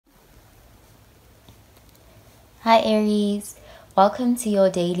Hi Aries, welcome to your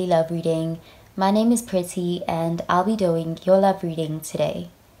daily love reading. My name is Pretty and I'll be doing your love reading today.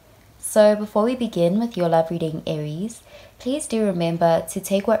 So before we begin with your love reading Aries, please do remember to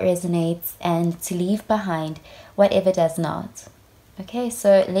take what resonates and to leave behind whatever does not. Okay,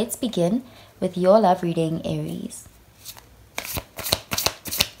 so let's begin with your love reading Aries.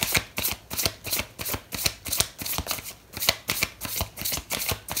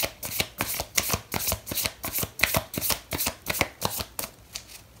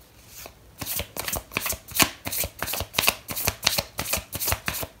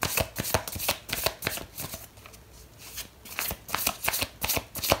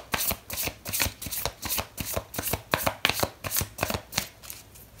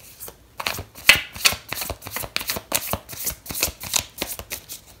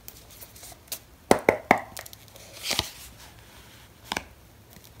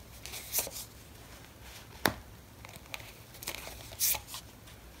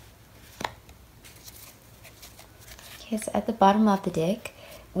 Okay, so at the bottom of the deck,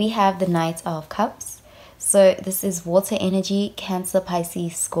 we have the Knight of Cups. So this is water energy, Cancer,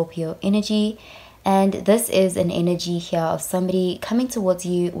 Pisces, Scorpio energy. And this is an energy here of somebody coming towards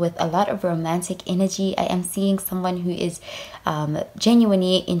you with a lot of romantic energy. I am seeing someone who is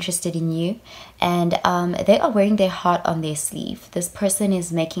genuinely interested in you, and they are wearing their heart on their sleeve. This person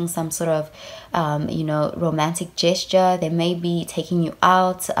is making some sort of romantic gesture. They may be taking you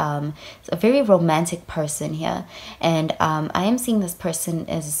out. It's a very romantic person here, and I am seeing this person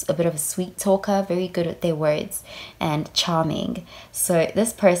as a bit of a sweet talker, very good at their words and charming. So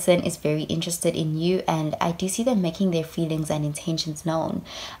this person is very interested in you, and I do see them making their feelings and intentions known.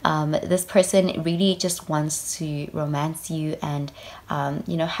 This person really just wants to romance you and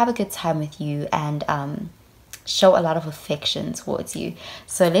have a good time with you and show a lot of affection towards you.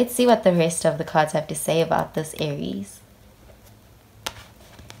 So let's see what the rest of the cards have to say about this Aries.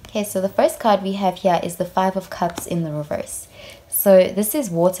 Okay, so the first card we have here is the Five of Cups in the reverse. So this is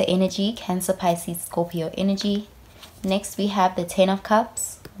water energy, Cancer, Pisces, Scorpio energy. Next we have the Ten of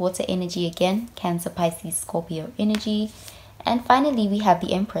Cups, water energy again, Cancer, Pisces, Scorpio energy. And finally we have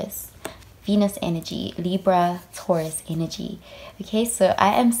the Empress, Venus energy, Libra, Taurus energy. Okay, so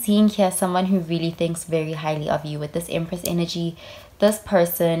I am seeing here someone who really thinks very highly of you with this Empress energy. This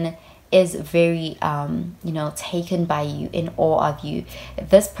person is very taken by you, in awe of you.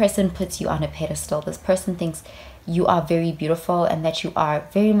 This person puts you on a pedestal. This person thinks you are very beautiful and that you are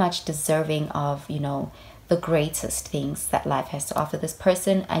very much deserving of the greatest things that life has to offer. This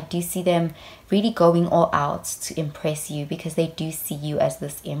person, I do see them really going all out to impress you because they do see you as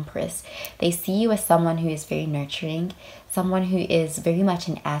this Empress. They see you as someone who is very nurturing, someone who is very much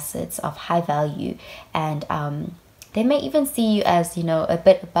an asset of high value, and they may even see you as, a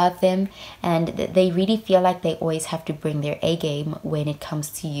bit above them, and they really feel like they always have to bring their A game when it comes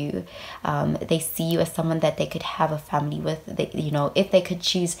to you. They see you as someone that they could have a family with. If they could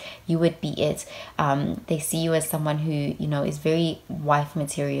choose, you would be it. They see you as someone who, is very wife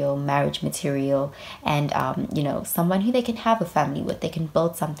material, marriage material, and, someone who they can have a family with, they can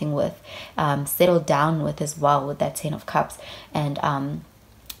build something with, settle down with as well with that Ten of Cups, and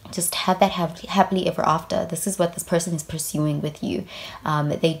just have that happily ever after. This is what this person is pursuing with you.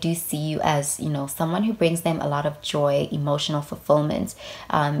 They do see you as someone who brings them a lot of joy, emotional fulfillment,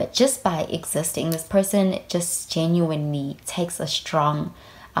 just by existing. This person just genuinely takes a strong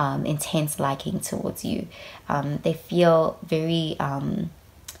intense liking towards you. They feel very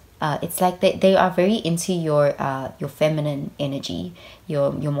it's like they are very into your feminine energy,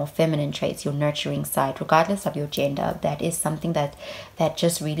 your more feminine traits, your nurturing side, regardless of your gender. That is something that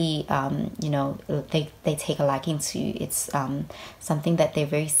just really they take a liking to. It's something that they're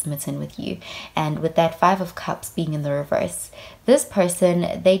very smitten with you. And with that Five of Cups being in the reverse, this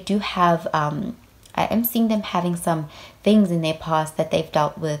person, they do have I am seeing them having some things in their past that they've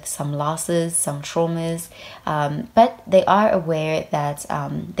dealt with, some losses, some traumas, but they are aware that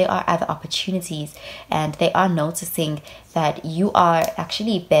there are other opportunities, and they are noticing that you are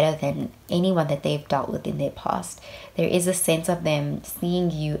actually better than anyone that they've dealt with in their past. There is a sense of them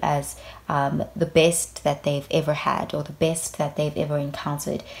seeing you as the best that they've ever had, or the best that they've ever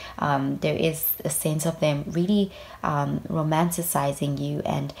encountered. There is a sense of them really romanticizing you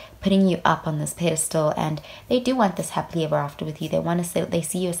and putting you up on this pedestal, and they do want this happily ever after with you. They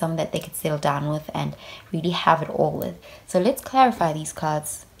see you as someone that they could settle down with and really have it all with. So let's clarify these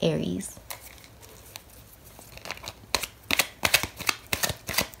cards, Aries.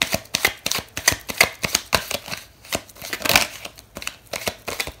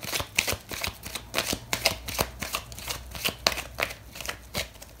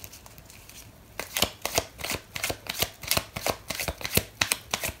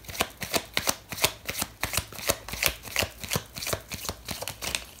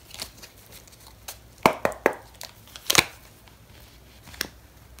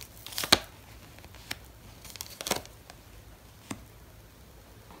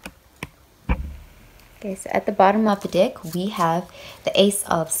 Okay, so at the bottom of the deck, we have the Ace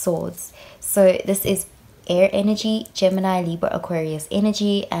of Swords. So this is air energy, Gemini, Libra, Aquarius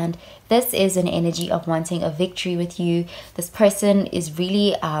energy, and this is an energy of wanting a victory with you. This person is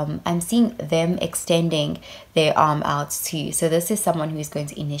really, I'm seeing them extending their arm out to you. So this is someone who is going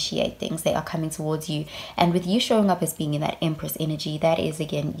to initiate things. They are coming towards you. And with you showing up as being in that Empress energy, that is,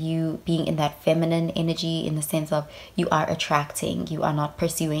 again, you being in that feminine energy in the sense of you are attracting, you are not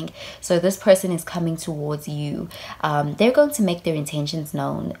pursuing. So this person is coming towards you. They're going to make their intentions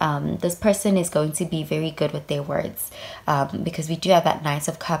known. This person is going to be very good with their words, because we do have that Knight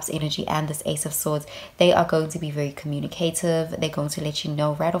of Cups energy and this Ace of Swords. They are going to be very communicative. They're going to let you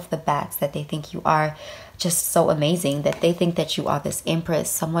know right off the bat that they think you are just so amazing, that they think that you are this Empress,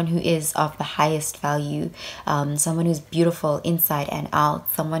 someone who is of the highest value, someone who's beautiful inside and out,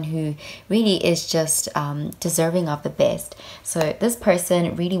 someone who really is just deserving of the best. So this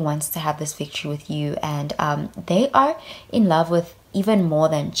person really wants to have this victory with you, and they are in love with even more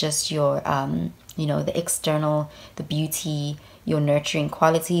than just your you know, the external, the beauty, your nurturing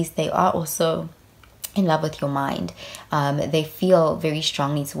qualities. They are also in love with your mind. They feel very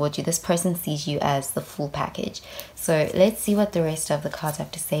strongly towards you. This person sees you as the full package. So let's see what the rest of the cards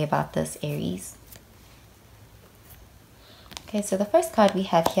have to say about this, Aries. Okay, so the first card we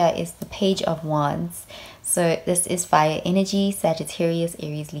have here is the Page of Wands. So this is fire energy, Sagittarius,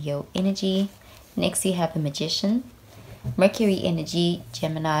 Aries, Leo energy. Next we have the Magician, Mercury energy,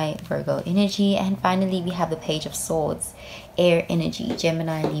 Gemini, Virgo energy, and finally we have the Page of Swords, air energy,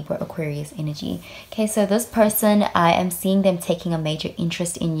 Gemini, Libra, Aquarius energy. Okay, so this person, I am seeing them taking a major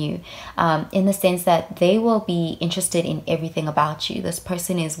interest in you, in the sense that they will be interested in everything about you. This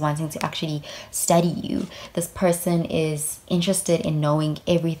person is wanting to actually study you. This person is interested in knowing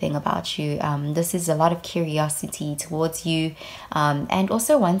everything about you. This is a lot of curiosity towards you, and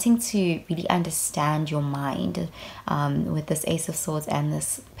also wanting to really understand your mind. With this Ace of Swords and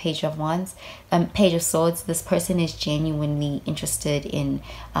this Page of Wands, Page of Swords, this person is genuinely interested in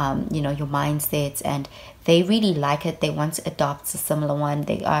you know, your mindset, and they really like it. They want to adopt a similar one.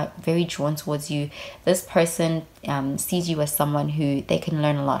 They are very drawn towards you. This person sees you as someone who they can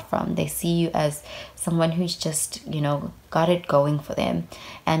learn a lot from. They see you as someone who's just, you know, got it going for them.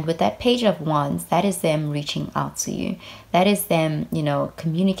 And with that Page of Wands, that is them reaching out to you. That is them, you know,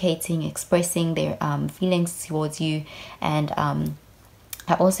 communicating, expressing their feelings towards you. And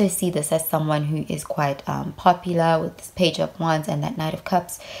I also see this as someone who is quite popular with this Page of Wands and that Knight of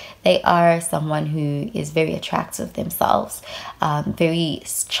Cups. They are someone who is very attractive themselves, very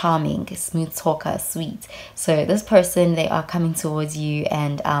charming, smooth talker, sweet. So this person, they are coming towards you,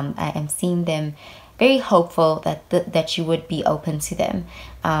 and I am seeing them very hopeful that you would be open to them.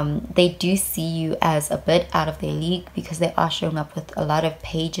 They do see you as a bit out of their league because they are showing up with a lot of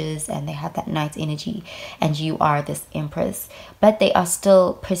pages and they have that Knight energy, and you are this Empress. But they are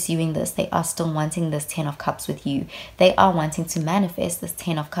still pursuing this. They are still wanting this Ten of Cups with you. They are wanting to manifest this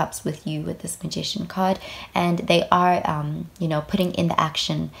Ten of Cups with you with this Magician card, and they are you know, putting in the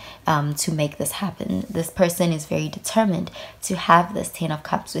action to make this happen. This person is very determined to have this Ten of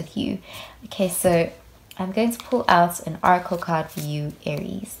Cups with you. Okay, so I'm going to pull out an oracle card for you,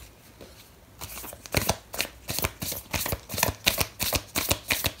 Aries.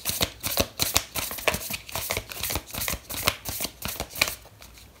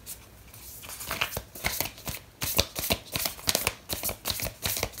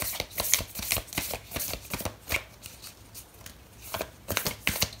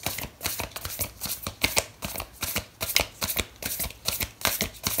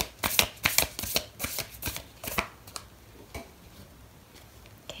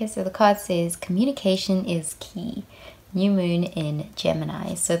 Okay, so the card says communication is key. New moon in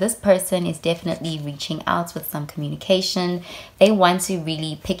Gemini. So this person is definitely reaching out with some communication. They want to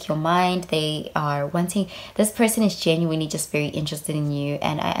really pick your mind. They are wanting, this person is genuinely just very interested in you,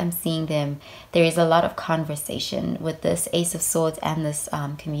 and I am seeing them, there is a lot of conversation with this Ace of Swords, and this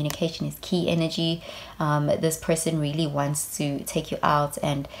communication is key energy. This person really wants to take you out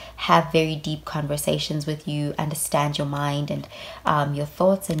and have very deep conversations with you, understand your mind and your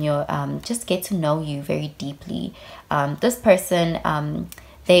thoughts, and your just get to know you very deeply. This person,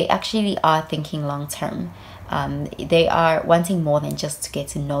 they actually are thinking long term. They are wanting more than just to get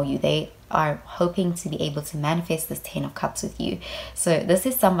to know you. They are hoping to be able to manifest this Ten of Cups with you. So this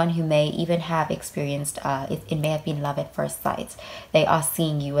is someone who may even have experienced, it may have been love at first sight. They are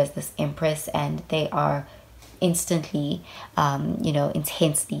seeing you as this Empress, and they are instantly, you know,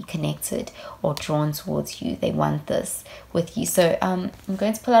 intensely connected or drawn towards you. They want this with you. So I'm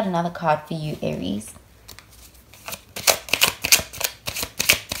going to pull out another card for you, Aries.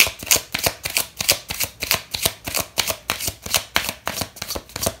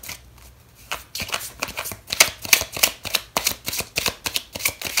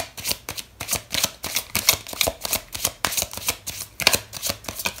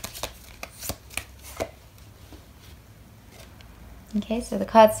 Okay, so the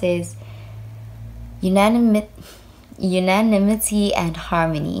card says unanimity and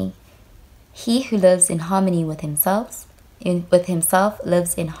harmony. He who lives in harmony with himself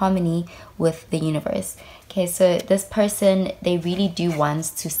lives in harmony with the universe. Okay, so this person, they really do want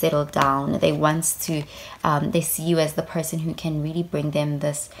to settle down. They want to they see you as the person who can really bring them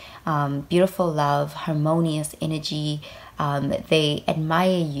this beautiful love, harmonious energy. They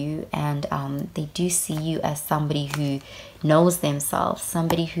admire you, and they do see you as somebody who knows themselves,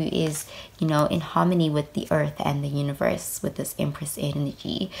 somebody who is, you know, in harmony with the earth and the universe, with this Empress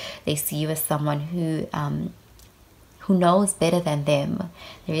energy. They see you as someone who knows better than them.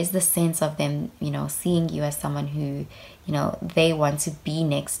 There is the sense of them, you know, seeing you as someone who, you know, they want to be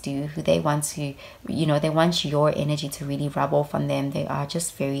next to, who they want to, you know, they want your energy to really rub off on them. They are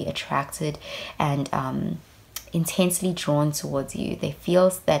just very attracted and intensely drawn towards you. They feel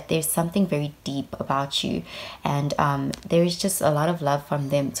that there's something very deep about you, and there is just a lot of love from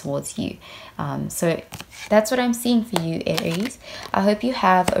them towards you. So that's what I'm seeing for you, Aries. I hope you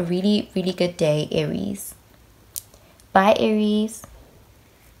have a really, really good day, Aries. Bye, Aries.